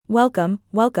Welcome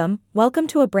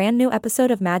to a brand new episode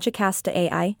of Magicast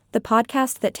AI, the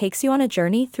podcast that takes you on a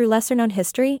journey through lesser-known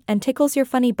history and tickles your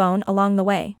funny bone along the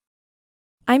way.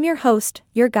 I'm your host,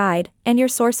 your guide, and your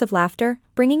source of laughter,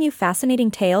 bringing you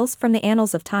fascinating tales from the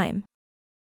annals of time.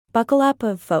 Buckle up,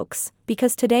 folks,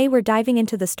 because today we're diving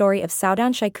into the story of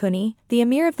Soudoun Sheikouni, the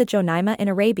Emir of the Joneima in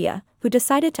Arabia, who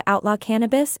decided to outlaw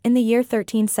cannabis in the year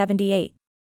 1378.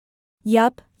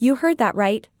 Yup, you heard that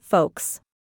right, folks.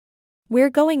 We're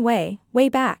going way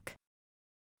back.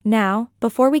 Now,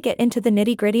 before we get into the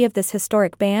nitty-gritty of this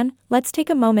historic ban, let's take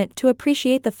a moment to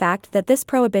appreciate the fact that this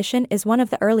prohibition is one of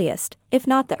the earliest, if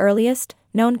not the earliest,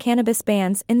 known cannabis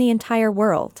bans in the entire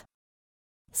world.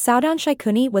 Soudoun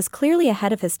Sheikouni was clearly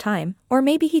ahead of his time, or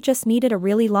maybe he just needed a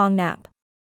really long nap.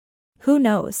 Who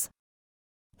knows?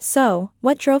 So,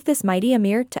 what drove this mighty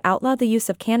emir to outlaw the use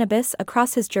of cannabis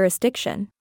across his jurisdiction?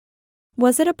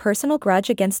 Was it a personal grudge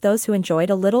against those who enjoyed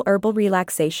a little herbal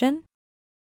relaxation?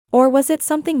 Or was it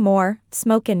something more,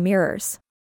 smoke and mirrors?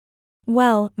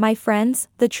 Well, my friends,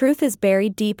 the truth is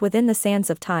buried deep within the sands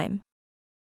of time.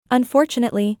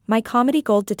 Unfortunately, my comedy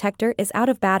gold detector is out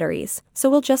of batteries, so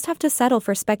we'll just have to settle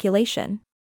for speculation.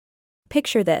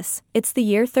 Picture this, it's the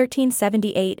year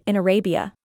 1378 in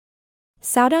Arabia.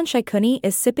 Soudoun Sheikouni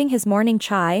is sipping his morning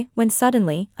chai when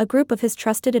suddenly, a group of his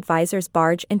trusted advisors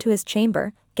barge into his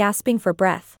chamber, gasping for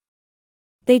breath.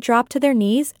 They drop to their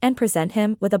knees and present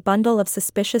him with a bundle of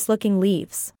suspicious-looking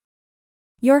leaves.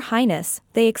 "Your Highness,"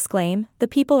 they exclaim, "the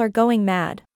people are going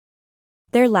mad.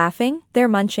 They're laughing, they're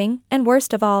munching, and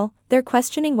worst of all, they're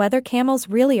questioning whether camels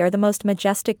really are the most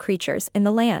majestic creatures in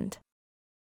the land.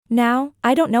 Now,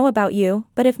 I don't know about you,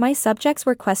 but if my subjects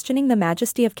were questioning the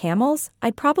majesty of camels,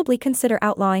 I'd probably consider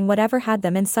outlawing whatever had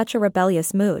them in such a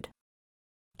rebellious mood."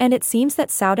 And it seems that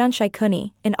Soudoun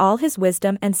Sheikouni, in all his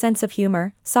wisdom and sense of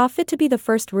humor, saw fit to be the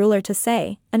first ruler to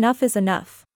say, "Enough is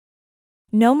enough.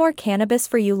 No more cannabis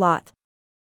for you lot."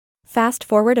 Fast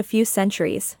forward a few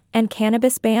centuries, and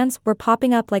cannabis bans were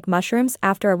popping up like mushrooms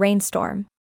after a rainstorm.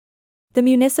 The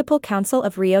Municipal Council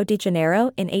of Rio de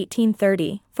Janeiro in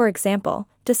 1830, for example,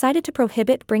 decided to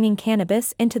prohibit bringing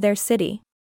cannabis into their city.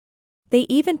 They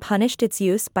even punished its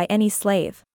use by any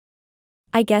slave.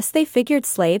 I guess they figured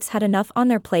slaves had enough on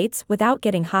their plates without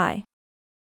getting high.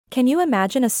 Can you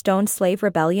imagine a stoned slave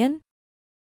rebellion?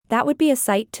 That would be a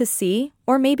sight to see,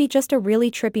 or maybe just a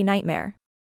really trippy nightmare.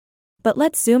 But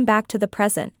let's zoom back to the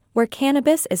present, where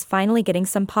cannabis is finally getting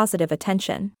some positive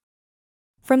attention.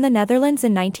 From the Netherlands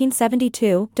in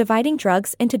 1972, dividing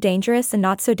drugs into dangerous and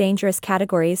not so dangerous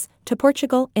categories, to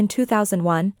Portugal in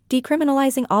 2001,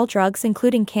 decriminalizing all drugs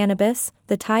including cannabis,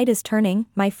 the tide is turning,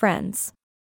 my friends.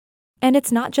 And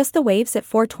it's not just the waves at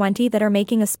 420 that are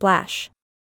making a splash.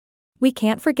 We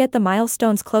can't forget the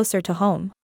milestones closer to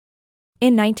home.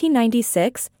 In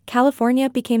 1996, California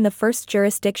became the first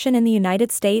jurisdiction in the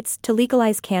United States to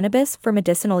legalize cannabis for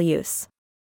medicinal use.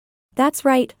 That's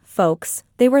right, folks,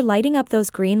 they were lighting up those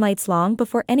green lights long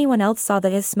before anyone else saw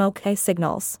the smoke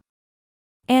signals.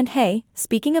 And hey,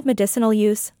 speaking of medicinal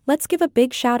use, let's give a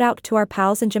big shout out to our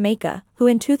pals in Jamaica, who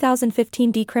in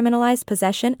 2015 decriminalized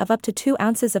possession of up to 2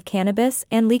 ounces of cannabis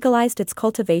and legalized its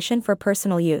cultivation for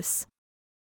personal use.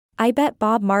 I bet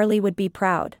Bob Marley would be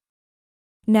proud.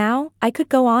 Now, I could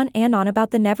go on and on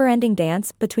about the never-ending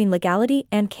dance between legality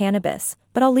and cannabis,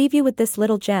 but I'll leave you with this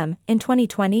little gem. In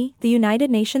 2020, the United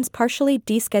Nations partially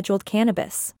descheduled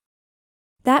cannabis.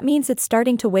 That means it's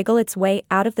starting to wiggle its way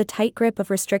out of the tight grip of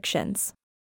restrictions.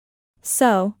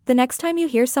 So, the next time you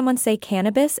hear someone say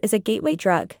cannabis is a gateway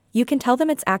drug, you can tell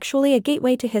them it's actually a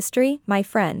gateway to history, my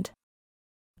friend.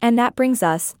 And that brings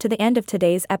us to the end of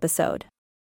today's episode.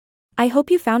 I hope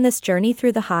you found this journey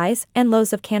through the highs and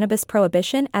lows of cannabis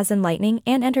prohibition as enlightening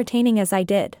and entertaining as I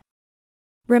did.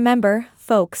 Remember,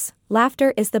 folks,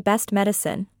 laughter is the best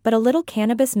medicine, but a little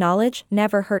cannabis knowledge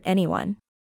never hurt anyone.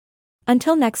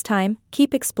 Until next time,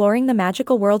 keep exploring the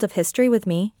magical world of history with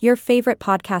me, your favorite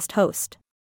podcast host.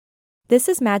 This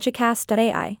is Magicast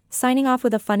AI, signing off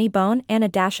with a funny bone and a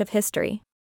dash of history.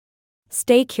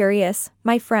 Stay curious,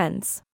 my friends.